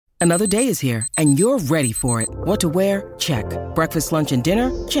Another day is here, and you're ready for it. What to wear? Check. Breakfast, lunch, and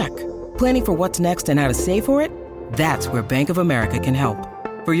dinner? Check. Planning for what's next and how to save for it? That's where Bank of America can help.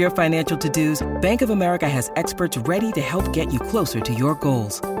 For your financial to-dos, Bank of America has experts ready to help get you closer to your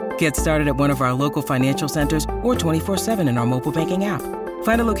goals. Get started at one of our local financial centers or 24/7 in our mobile banking app.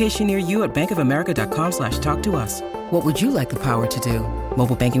 Find a location near you at bankofamerica.com/talktous. What would you like the power to do?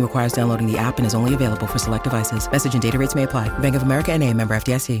 Mobile banking requires downloading the app and is only available for select devices. Message and data rates may apply. Bank of America N.A., member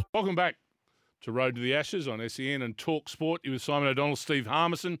FDIC. Welcome back to Road to the Ashes on SEN and Talk Sport. You with Simon O'Donnell, Steve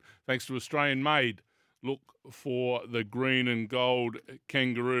Harmison. Thanks to Australian Made. Look for the green and gold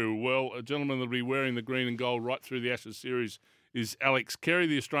kangaroo. Well, a gentleman that'll be wearing the green and gold right through the Ashes series is Alex Carey,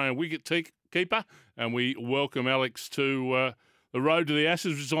 the Australian wicket keeper. And we welcome Alex to the Road to the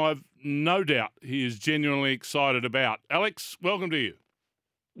Ashes, which I've no doubt he is genuinely excited about. Alex, welcome to you.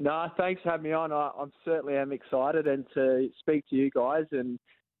 No, thanks for having me on. I certainly am excited, and to speak to you guys and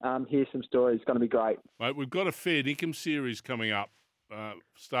hear some stories is going to be great. Mate, we've got a fair dinkum series coming up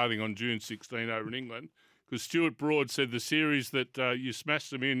starting on June 16 over in England, because Stuart Broad said the series that you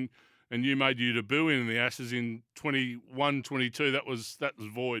smashed them in and you made your debut in the Ashes in 21-22, that was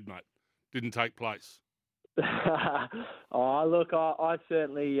void, mate. Didn't take place. Oh, look, I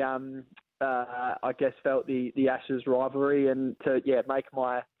certainly, I guess, felt the Ashes rivalry, and to make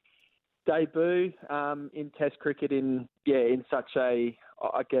my debut in Test cricket in such a,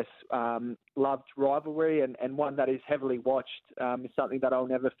 I guess, loved rivalry and one that is heavily watched is something that I'll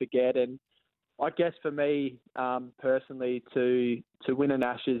never forget. And I guess for me personally, to win an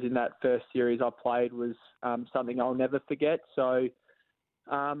Ashes in that first series I played was something I'll never forget. So.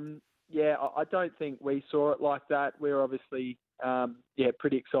 I don't think we saw it like that. We were obviously,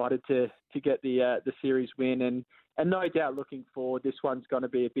 pretty excited to get the series win, and no doubt looking forward. This one's going to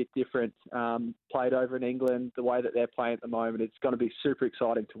be a bit different. Played over in England, the way that they're playing at the moment, it's going to be super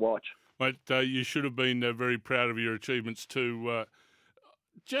exciting to watch. Mate, you should have been very proud of your achievements too.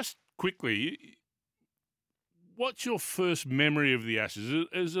 Just quickly, what's your first memory of the Ashes?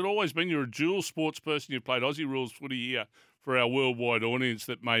 Has it always been you're a dual sports person? You played Aussie rules footy here. For our worldwide audience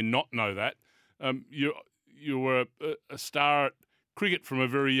that may not know that, you were a star at cricket from a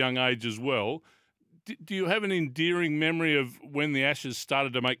very young age as well. Do you have an endearing memory of when the Ashes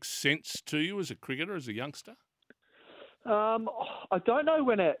started to make sense to you as a cricketer, as a youngster? I don't know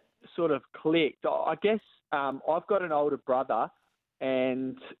when it sort of clicked. I guess I've got an older brother,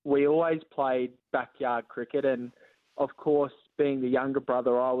 and we always played backyard cricket, and of course, being the younger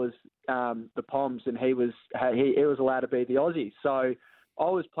brother, I was the Poms, and he was allowed to be the Aussie. So I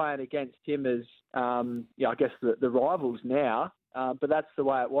was playing against him as, I guess the rivals now. But that's the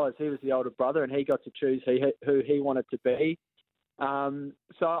way it was. He was the older brother, and he got to choose who he wanted to be.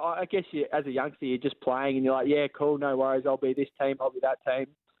 So I guess as a youngster, you're just playing, and you're like, yeah, cool, no worries. I'll be this team, I'll be that team.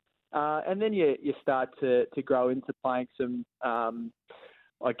 And then you start to grow into playing some.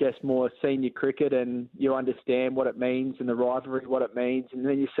 I guess more senior cricket, and you understand what it means and the rivalry, what it means. And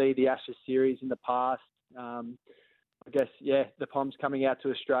then you see the Ashes series in the past. I guess, the Poms coming out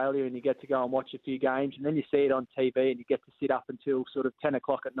to Australia, and you get to go and watch a few games, and then you see it on TV, and you get to sit up until sort of 10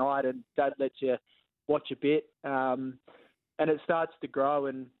 o'clock at night, and Dad lets you watch a bit. And it starts to grow.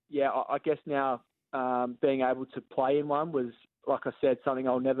 And I guess now being able to play in one was, like I said, something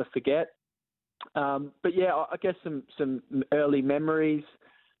I'll never forget. I guess some early memories.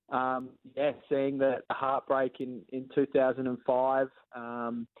 Seeing the heartbreak in 2005,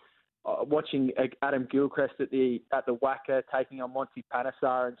 watching Adam Gilchrist at the Wacker taking on Monty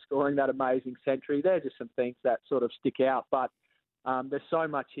Panesar and scoring that amazing century. They're just some things that sort of stick out. But there's so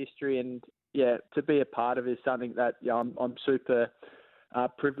much history, and to be a part of it is something that I'm super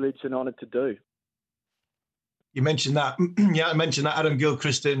privileged and honoured to do. You mentioned that. I mentioned that Adam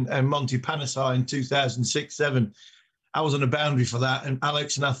Gilchrist and Monty Panesar in 2006-07. I was on a boundary for that, and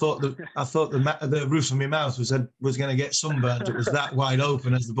Alex, and I thought the roof of my mouth was going to get sunburned. It was that wide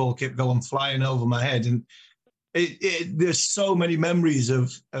open as the ball kept going flying over my head, and there's so many memories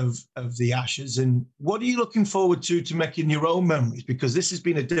of the Ashes. And what are you looking forward to making your own memories? Because this has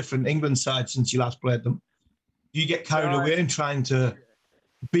been a different England side since you last played them. Do you get carried away in trying to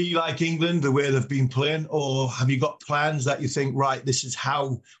be like England, the way they've been playing, or have you got plans that you think, right, this is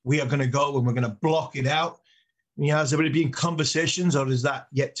how we are going to go and we're going to block it out? Has there already been conversations, or is that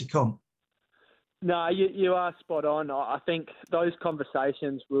yet to come? No, you are spot on. I think those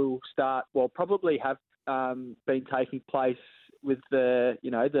conversations will start. Well, probably have been taking place with the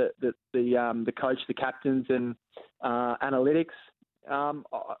coach, the captains, and analytics.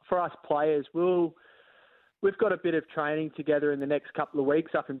 For us players, we've got a bit of training together in the next couple of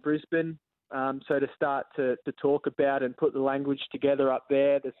weeks up in Brisbane. So to start to talk about and put the language together up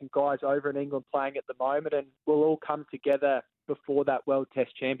there's some guys over in England playing at the moment, and we'll all come together before that World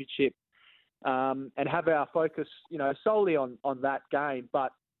Test Championship and have our focus, solely on that game,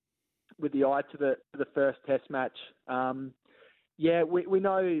 but with the eye to the first Test match. We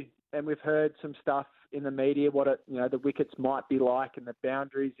know, and we've heard some stuff in the media what the wickets might be like and the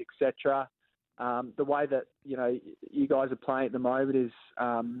boundaries, etc. The way that you guys are playing at the moment is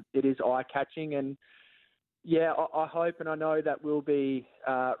it is eye-catching, and I hope and I know that we'll be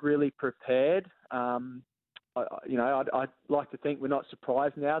really prepared. I'd like to think we're not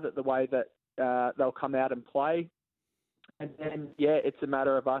surprised now that the way that they'll come out and play, and then it's a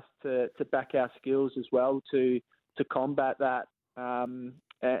matter of us to back our skills as well to combat that,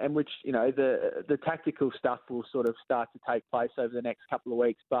 and which the tactical stuff will sort of start to take place over the next couple of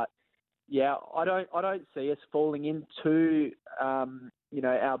weeks, but. Yeah, I don't see us falling into,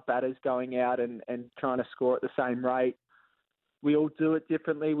 our batters going out and trying to score at the same rate. We all do it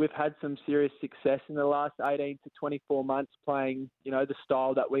differently. We've had some serious success in the last 18 to 24 months playing, the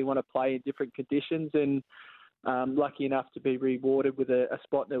style that we want to play in different conditions, and lucky enough to be rewarded with a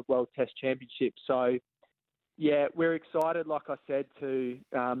spot in the World Test Championship. So, we're excited, like I said, to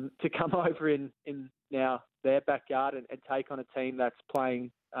come over in now their backyard and take on a team that's playing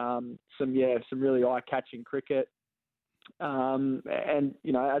some really eye-catching cricket, and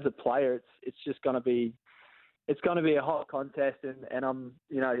as a player, it's just going to be a hot contest, and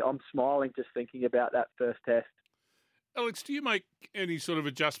I'm smiling just thinking about that first Test. Alex, do you make any sort of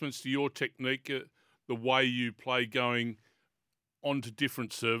adjustments to your technique, the way you play going onto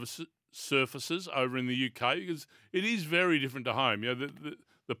different surfaces over in the UK? Because it is very different to home.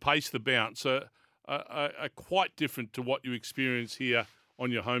 The pace, the bounce are quite different to what you experience here on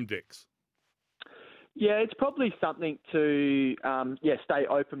your home decks. Yeah, it's probably something to stay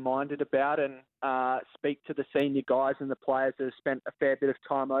open-minded about and speak to the senior guys and the players that have spent a fair bit of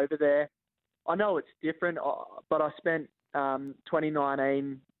time over there. I know it's different, but I spent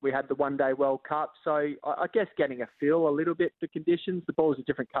 2019, we had the One-Day World Cup, so I guess getting a feel a little bit for conditions. The ball's a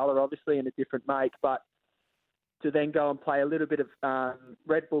different colour, obviously, and a different make, but to then go and play a little bit of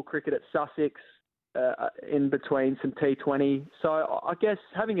red ball cricket at Sussex, in between some T20. So I guess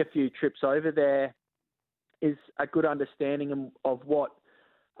having a few trips over there is a good understanding of what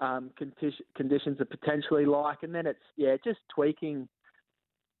conditions are potentially like. And then it's, just tweaking,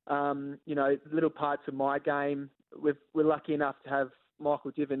 little parts of my game. We're lucky enough to have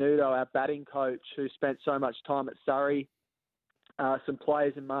Michael Divenuto, our batting coach, who spent so much time at Surrey. Some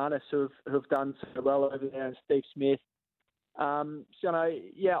players in Marnus who have done so well over there, and Steve Smith.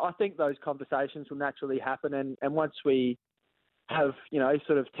 I think those conversations will naturally happen, and once we have,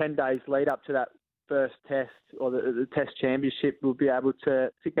 sort of 10 days lead up to that first Test or the Test Championship, we'll be able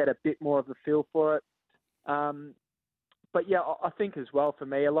to get a bit more of a feel for it. I think as well for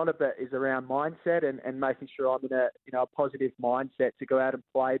me, a lot of it is around mindset and making sure I'm in a positive mindset to go out and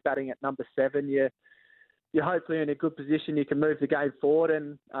play. Batting at number 7, you're hopefully in a good position. You can move the game forward,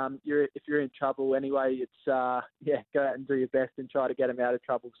 and if you're in trouble anyway, it's go out and do your best and try to get them out of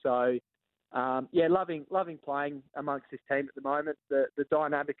trouble. So, loving playing amongst this team at the moment. The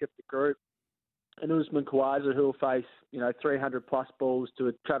dynamic of the group, and Usman Khawaja, who will face 300 plus balls, to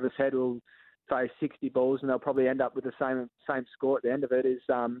a Travis Head who will face 60 balls, and they'll probably end up with the same score at the end of it.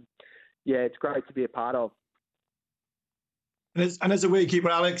 It's great to be a part of. And as a wicketkeeper,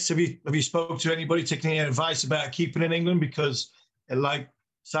 Alex, have you spoken to anybody, taking any advice about keeping in England? Because, like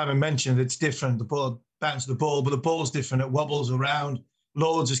Simon mentioned, it's different. The ball bounces the ball, but the ball's different. It wobbles around.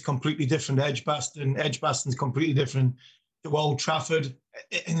 Lords is completely different to Edgbaston. Edgbaston's completely different to Old Trafford.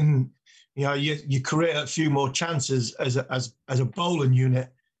 And you create a few more chances as a bowling unit.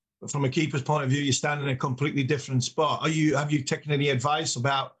 But from a keeper's point of view, you stand in a completely different spot. Have you taken any advice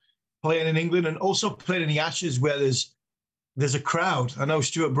about playing in England, and also playing in the Ashes where there's a crowd? I know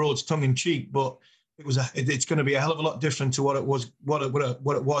Stuart Broad's tongue in cheek, but it's going to be a hell of a lot different to what it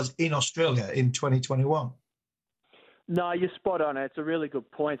was in Australia in 2021. No, you're spot on. It's a really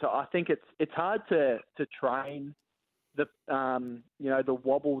good point. I think it's hard to train the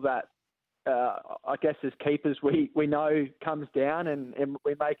wobble that I guess as keepers we know comes down, and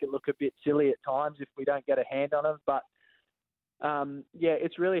we make it look a bit silly at times if we don't get a hand on them. But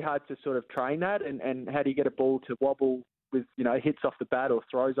it's really hard to sort of train that, and how do you get a ball to wobble with hits off the bat or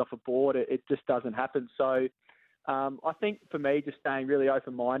throws off a board? It just doesn't happen. So I think for me, just staying really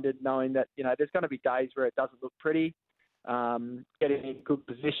open-minded, knowing that there's going to be days where it doesn't look pretty, getting in good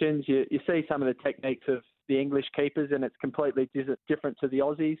positions. You see some of the techniques of the English keepers, and it's completely different to the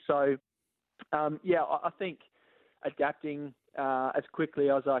Aussies. So I think adapting as quickly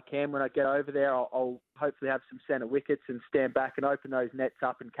as I can. When I get over there, I'll hopefully have some centre wickets and stand back and open those nets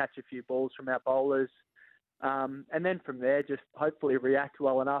up and catch a few balls from our bowlers. And then from there, just hopefully react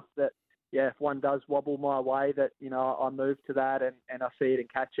well enough that, if one does wobble my way, that, I move to that and I see it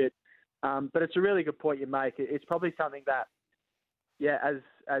and catch it. But it's a really good point you make. It's probably something that,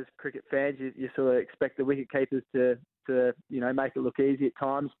 as cricket fans, you sort of expect the wicket keepers to make it look easy at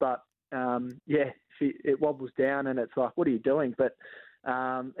times. But, it wobbles down and it's like, what are you doing? But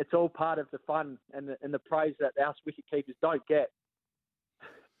it's all part of the fun and the praise that our wicket keepers don't get.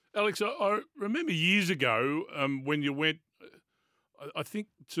 Alex, I remember years ago when you went, I think,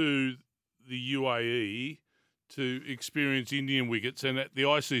 to the UAE to experience Indian wickets, and at the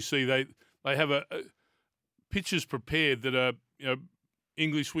ICC they have pitches prepared that are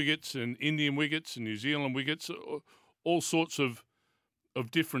English wickets and Indian wickets and New Zealand wickets, all sorts of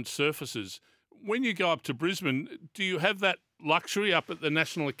different surfaces. When you go up to Brisbane, do you have that luxury up at the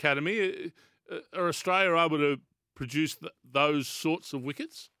National Academy? Are Australia able to produce those sorts of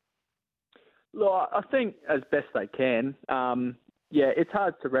wickets? Look, I think as best they can. It's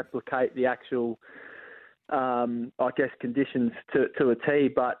hard to replicate the actual, conditions to a T.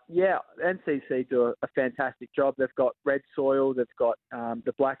 But, NCC do a fantastic job. They've got red soil, they've got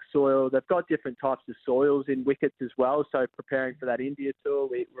the black soil, they've got different types of soils in wickets as well. So preparing for that India tour,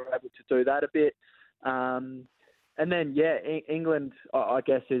 we were able to do that a bit. And then, England, I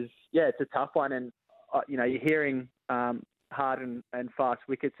guess, it's a tough one. And, you're hearing hard and fast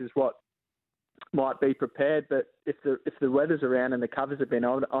wickets is what might be prepared, but if the weather's around and the covers have been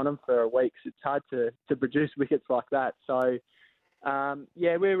on them for weeks, it's hard to produce wickets like that. So,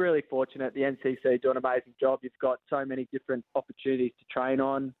 we're really fortunate. The NCC do an amazing job. You've got so many different opportunities to train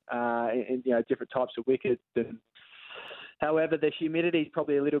on, and different types of wickets. And however, the humidity is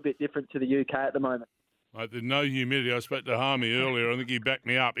probably a little bit different to the UK at the moment. Mate, there's no humidity. I spoke to Harmy earlier. I think he backed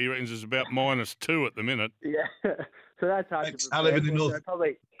me up. He reckons it's about -2 at the minute. Yeah, so that's hard Alex, to prepare. I live in the north.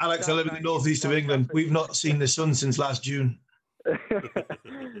 Alex, I live in the northeast of England. We've not seen the sun since last June.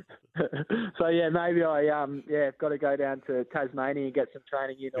 So maybe I've got to go down to Tasmania and get some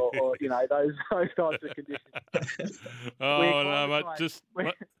training in, or those types of conditions. Mate, just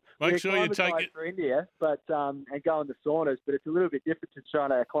make sure you take it for India, but and go in the saunas. But it's a little bit different to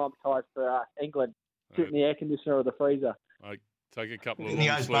trying to acclimatise for England. Sit in the air conditioner or the freezer. Take a couple of in the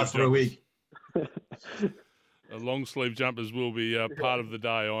ice bath for a week. Long sleeve jumpers will be part of the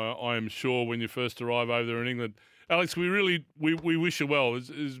day, I am sure, when you first arrive over there in England. Alex, we wish you well.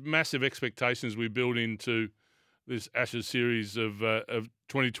 There's massive expectations we build into this Ashes series of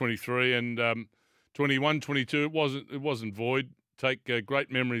 2023 and 21-22. It wasn't void. Take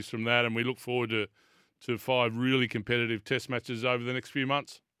great memories from that, and we look forward to 5 really competitive Test matches over the next few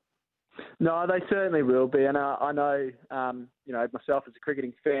months. No, they certainly will be, and I know, myself as a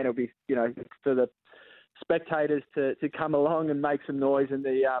cricketing fan, it'll be, for the spectators to come along and make some noise, and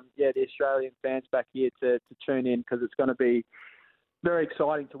the Australian fans back here to tune in, because it's going to be very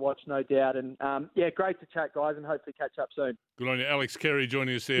exciting to watch, no doubt. And great to chat, guys, and hopefully catch up soon. Good on you, Alex Carey,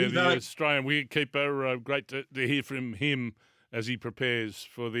 joining us there, the Australian wicketkeeper. Great to hear from him as he prepares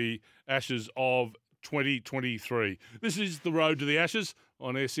for the Ashes of 2023. This is The Road to the Ashes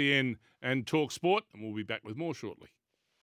on SEN and Talk Sport, and we'll be back with more shortly.